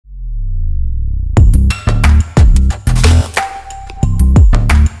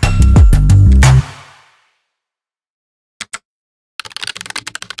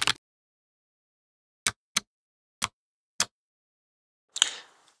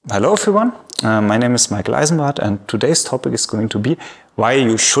Hello everyone, my name is Michael Eisenbart and today's topic is going to be why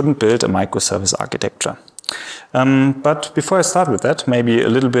you shouldn't build a microservice architecture. But before I start with that, maybe a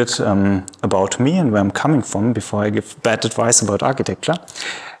little bit about me and where I'm coming from before I give bad advice about architecture.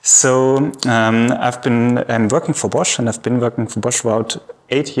 So I'm working for Bosch and I've been working for Bosch about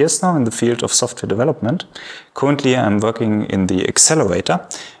 8 years now in the field of software development. Currently I'm working in the Accelerator.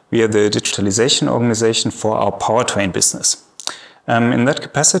 We are the digitalization organization for our powertrain business. In that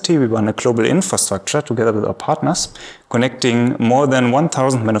capacity, we run a global infrastructure together with our partners, connecting more than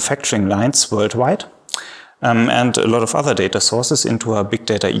 1,000 manufacturing lines worldwide and a lot of other data sources into our big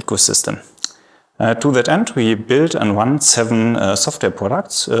data ecosystem. To that end, we build and run 7 software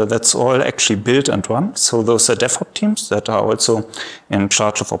products. That's all actually built and run. So those are DevOps teams that are also in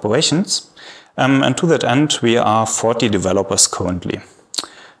charge of operations. And to that end, we are 40 developers currently.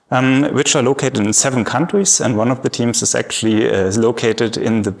 Which are located in 7 countries, and one of the teams is actually located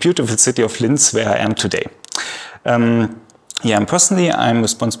in the beautiful city of Linz, where I am today. And personally, I'm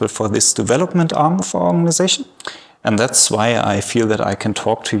responsible for this development arm of our organization, and that's why I feel that I can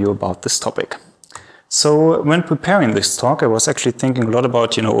talk to you about this topic. So when preparing this talk, I was actually thinking a lot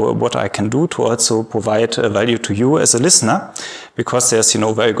about, what I can do to also provide value to you as a listener, because there's,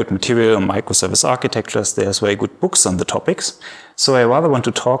 very good material on microservice architectures, there's very good books on the topics. So I rather want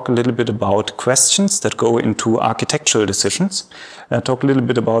to talk a little bit about questions that go into architectural decisions, talk a little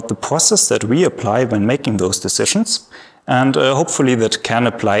bit about the process that we apply when making those decisions, and hopefully that can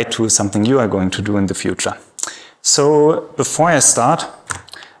apply to something you are going to do in the future. So before I start,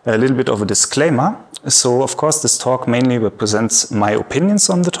 a little bit of a disclaimer. So, of course, this talk mainly represents my opinions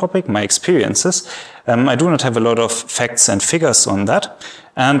on the topic, my experiences. I do not have a lot of facts and figures on that.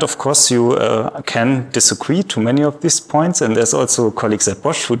 And, of course, you can disagree to many of these points. And there's also colleagues at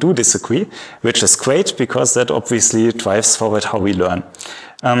Bosch who do disagree, which is great because that obviously drives forward how we learn.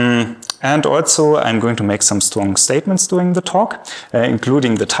 And also, I'm going to make some strong statements during the talk,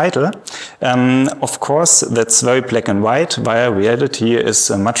 including the title. Of course, that's very black and white, while reality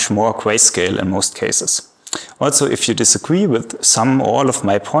is much more grayscale in most cases. Also, if you disagree with some or all of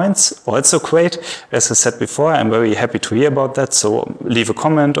my points, also great. As I said before, I'm very happy to hear about that, so leave a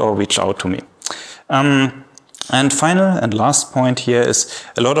comment or reach out to me. And final and last point here is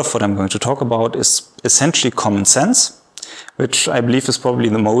a lot of what I'm going to talk about is essentially common sense, which I believe is probably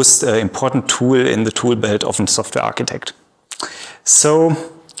the most important tool in the tool belt of a software architect. So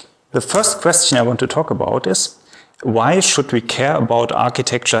the first question I want to talk about is, why should we care about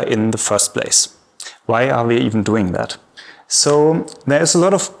architecture in the first place? Why are we even doing that? So there is a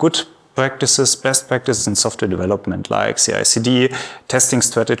lot of good practices, best practices in software development, like CI/CD, testing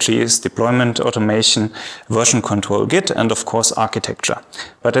strategies, deployment automation, version control, Git, and of course architecture.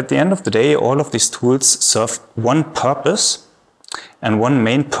 But at the end of the day, all of these tools serve one purpose, and one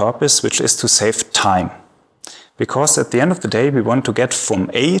main purpose, which is to save time. Because at the end of the day, we want to get from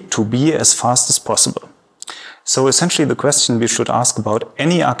A to B as fast as possible. So essentially the question we should ask about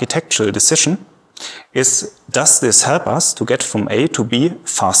any architectural decision is, does this help us to get from A to B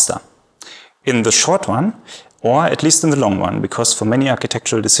faster? In the short run, or at least in the long run, because for many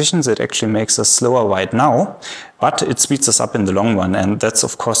architectural decisions it actually makes us slower right now, but it speeds us up in the long run, and that's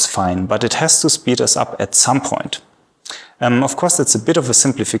of course fine, but it has to speed us up at some point. Of course, that's a bit of a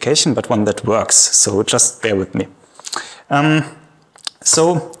simplification, but one that works, so just bear with me.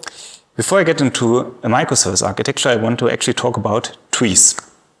 So, before I get into a microservice architecture, I want to actually talk about trees.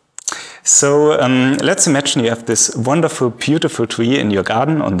 So let's imagine you have this wonderful, beautiful tree in your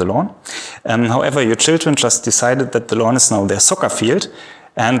garden on the lawn. However, your children just decided that the lawn is now their soccer field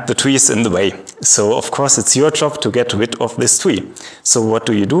and the tree is in the way. So, of course, it's your job to get rid of this tree. So what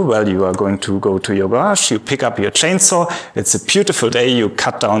do? Well, you are going to go to your garage, you pick up your chainsaw, it's a beautiful day, you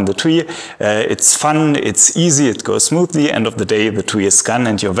cut down the tree, it's fun, it's easy, it goes smoothly, end of the day the tree is gone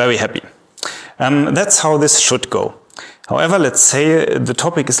and you're very happy. That's how this should go. However, let's say the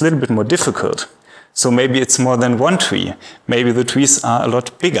topic is a little bit more difficult. So maybe it's more than one tree. Maybe the trees are a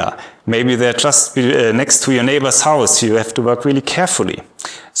lot bigger. Maybe they're just next to your neighbor's house. You have to work really carefully.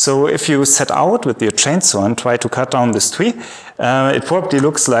 So if you set out with your chainsaw and try to cut down this tree, it probably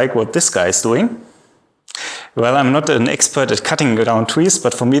looks like what this guy is doing. Well, I'm not an expert at cutting down trees,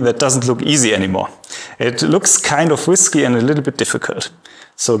 but for me that doesn't look easy anymore. It looks kind of risky and a little bit difficult.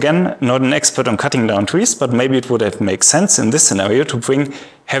 So again, not an expert on cutting down trees, but maybe it would have made sense in this scenario to bring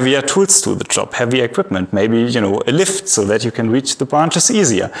heavier tools to the job, heavier equipment, maybe, a lift so that you can reach the branches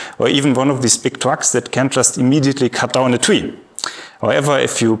easier, or even one of these big trucks that can just immediately cut down a tree. However,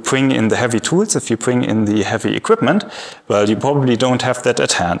 if you bring in the heavy tools, if you bring in the heavy equipment, well, you probably don't have that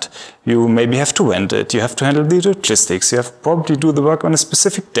at hand. You maybe have to rent it, you have to handle the logistics, you have to probably do the work on a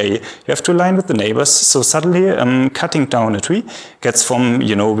specific day, you have to align with the neighbors. So suddenly cutting down a tree gets from,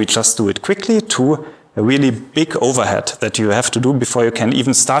 you know, we just do it quickly to a really big overhead that you have to do before you can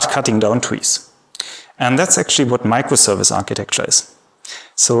even start cutting down trees. And that's actually what microservice architecture is.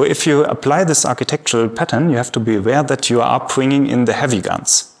 So if you apply this architectural pattern, you have to be aware that you are bringing in the heavy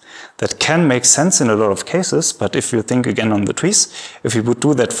guns. That can make sense in a lot of cases, but if you think again on the trees, if you would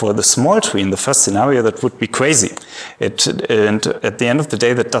do that for the small tree in the first scenario, that would be crazy. And at the end of the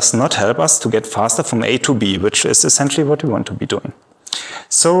day, that does not help us to get faster from A to B, which is essentially what we want to be doing.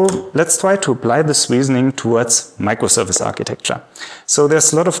 So let's try to apply this reasoning towards microservice architecture. So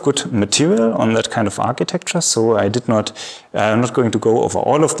there's a lot of good material on that kind of architecture. So I'm not going to go over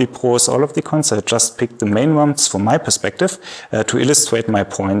all of the pros, all of the cons. I just picked the main ones from my perspective to illustrate my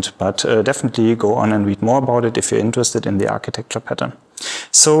point. But definitely go on and read more about it if you're interested in the architecture pattern.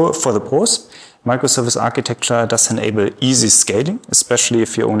 So for the pros, microservice architecture does enable easy scaling, especially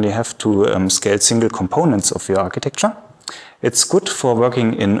if you only have to scale single components of your architecture. It's good for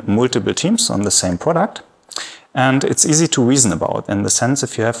working in multiple teams on the same product, and it's easy to reason about in the sense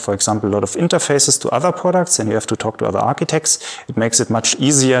if you have, for example, a lot of interfaces to other products and you have to talk to other architects, it makes it much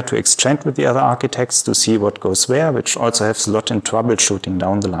easier to exchange with the other architects to see what goes where, which also helps a lot in troubleshooting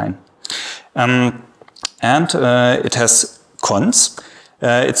down the line. It has cons.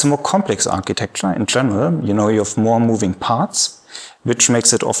 It's a more complex architecture in general. You know, you have more moving parts, which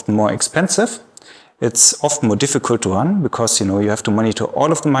makes it often more expensive. It's often more difficult to run because, you know, you have to monitor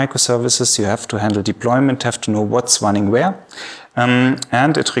all of the microservices, you have to handle deployment, have to know what's running where.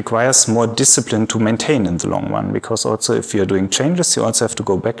 And it requires more discipline to maintain in the long run, because also if you're doing changes, you also have to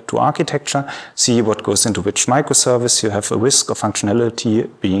go back to architecture, see what goes into which microservice. You have a risk of functionality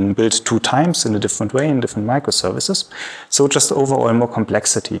being built 2 times in a different way in different microservices. So just overall more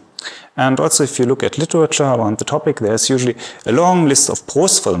complexity. And also if you look at literature around the topic, there's usually a long list of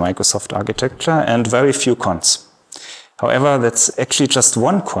pros for the Microsoft architecture and very few cons. However, that's actually just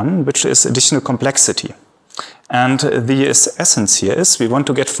one con, which is additional complexity. And the essence here is we want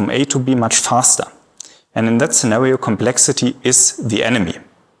to get from A to B much faster. And in that scenario, complexity is the enemy.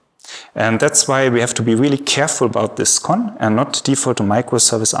 And that's why we have to be really careful about this con and not default to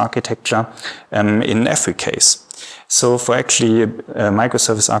microservice architecture in every case. So for actually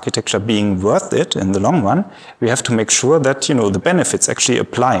microservice architecture being worth it in the long run, we have to make sure that, you know, the benefits actually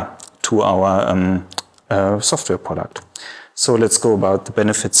apply to our software product. So let's go about the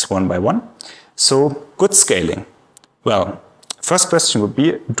benefits one by one. So good scaling. Well, first question would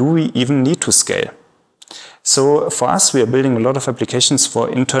be, do we even need to scale? So for us, we are building a lot of applications for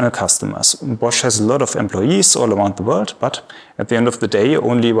internal customers. Bosch has a lot of employees all around the world, but at the end of the day,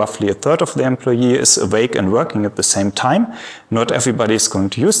 only roughly a third of the employee is awake and working at the same time. Not everybody is going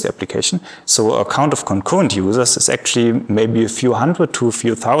to use the application. So a count of concurrent users is actually maybe a few hundred to a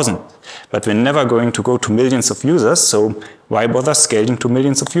few thousand. But we're never going to go to millions of users, so why bother scaling to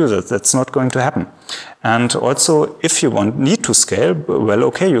millions of users? That's not going to happen. And also, if you need to scale, well,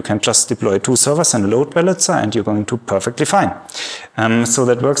 okay, you can just deploy 2 servers and a load balancer and you're going to perfectly fine. So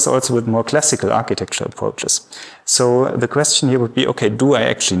that works also with more classical architecture approaches. So the question here would be, okay, do I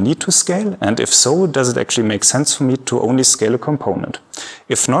actually need to scale? And if so, does it actually make sense for me to only scale a component?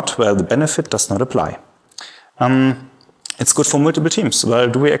 If not, well, the benefit does not apply. It's good for multiple teams. Well,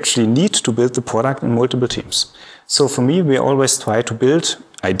 do we actually need to build the product in multiple teams? So for me, we always try to build,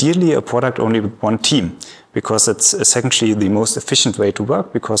 ideally, a product only with one team, because it's essentially the most efficient way to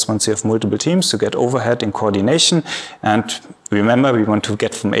work, because once you have multiple teams, you get overhead in coordination. And remember, we want to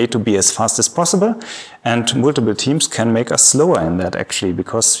get from A to B as fast as possible. And multiple teams can make us slower in that, actually,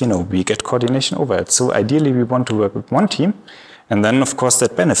 because, you know, we get coordination overhead. So ideally, we want to work with one team. And then, of course,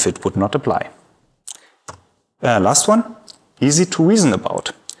 that benefit would not apply. Last one. Easy to reason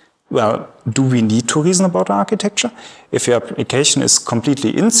about. Well, do we need to reason about architecture? If your application is completely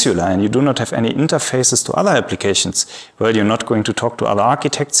insular and you do not have any interfaces to other applications, well, you're not going to talk to other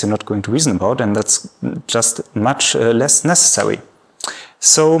architects, you're not going to reason about, and that's just much less necessary.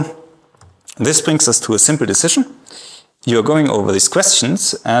 So this brings us to a simple decision. You're going over these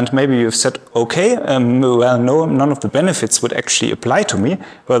questions and maybe you've said, okay, well, no, none of the benefits would actually apply to me.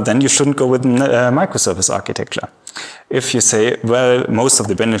 Well, then you shouldn't go with microservice architecture. If you say, well, most of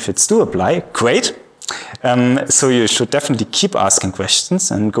the benefits do apply, great. So you should definitely keep asking questions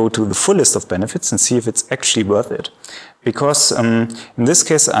and go to the full list of benefits and see if it's actually worth it. Because in this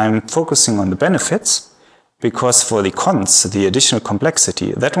case, I'm focusing on the benefits, because for the cons, the additional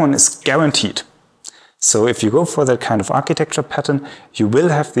complexity, that one is guaranteed. So if you go for that kind of architecture pattern, you will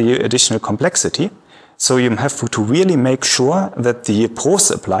have the additional complexity. So you have to really make sure that the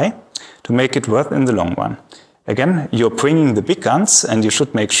pros apply to make it worth in the long run. Again, you're bringing the big guns and you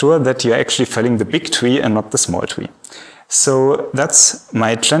should make sure that you're actually felling the big tree and not the small tree. So that's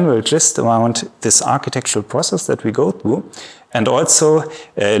my general gist around this architectural process that we go through. And also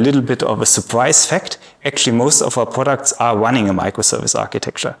a little bit of a surprise fact, actually most of our products are running a microservice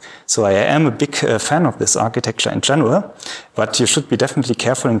architecture. So I am a big fan of this architecture in general, but you should be definitely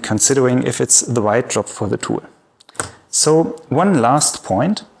careful in considering if it's the right job for the tool. So one last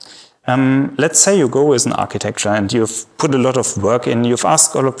point. Let's say you go with an architecture and you've put a lot of work in, you've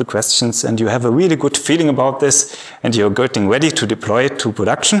asked all of the questions and you have a really good feeling about this and you're getting ready to deploy it to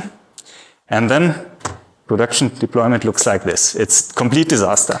production. And then production deployment looks like this. It's complete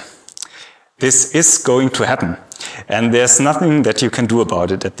disaster. This is going to happen. And there's nothing that you can do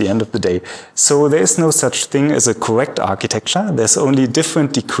about it at the end of the day. So there is no such thing as a correct architecture. There's only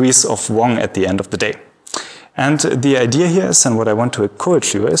different degrees of wrong at the end of the day. And the idea here is, and what I want to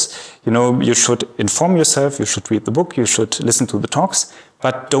encourage you is, you should inform yourself, you should read the book, you should listen to the talks,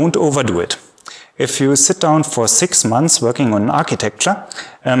 but don't overdo it. If you sit down for 6 months working on architecture,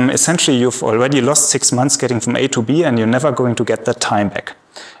 essentially you've already lost 6 months getting from A to B and you're never going to get that time back.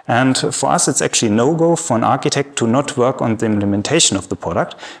 And for us, it's actually no-go for an architect to not work on the implementation of the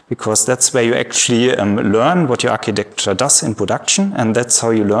product, because that's where you actually learn what your architecture does in production, and that's how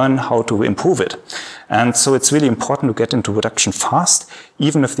you learn how to improve it. And so it's really important to get into production fast,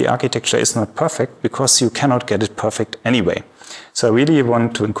 even if the architecture is not perfect, because you cannot get it perfect anyway. So I really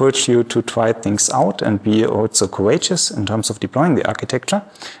want to encourage you to try things out and be also courageous in terms of deploying the architecture,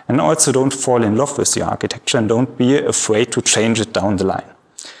 and also don't fall in love with the architecture and don't be afraid to change it down the line.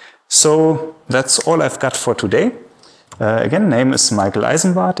 So that's all I've got for today. Again, name is Michael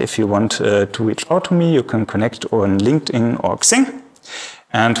Eisenbart. If you want to reach out to me, you can connect on LinkedIn or Xing.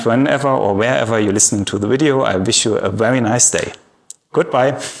 And whenever or wherever you're listening to the video, I wish you a very nice day.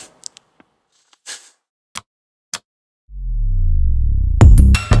 Goodbye.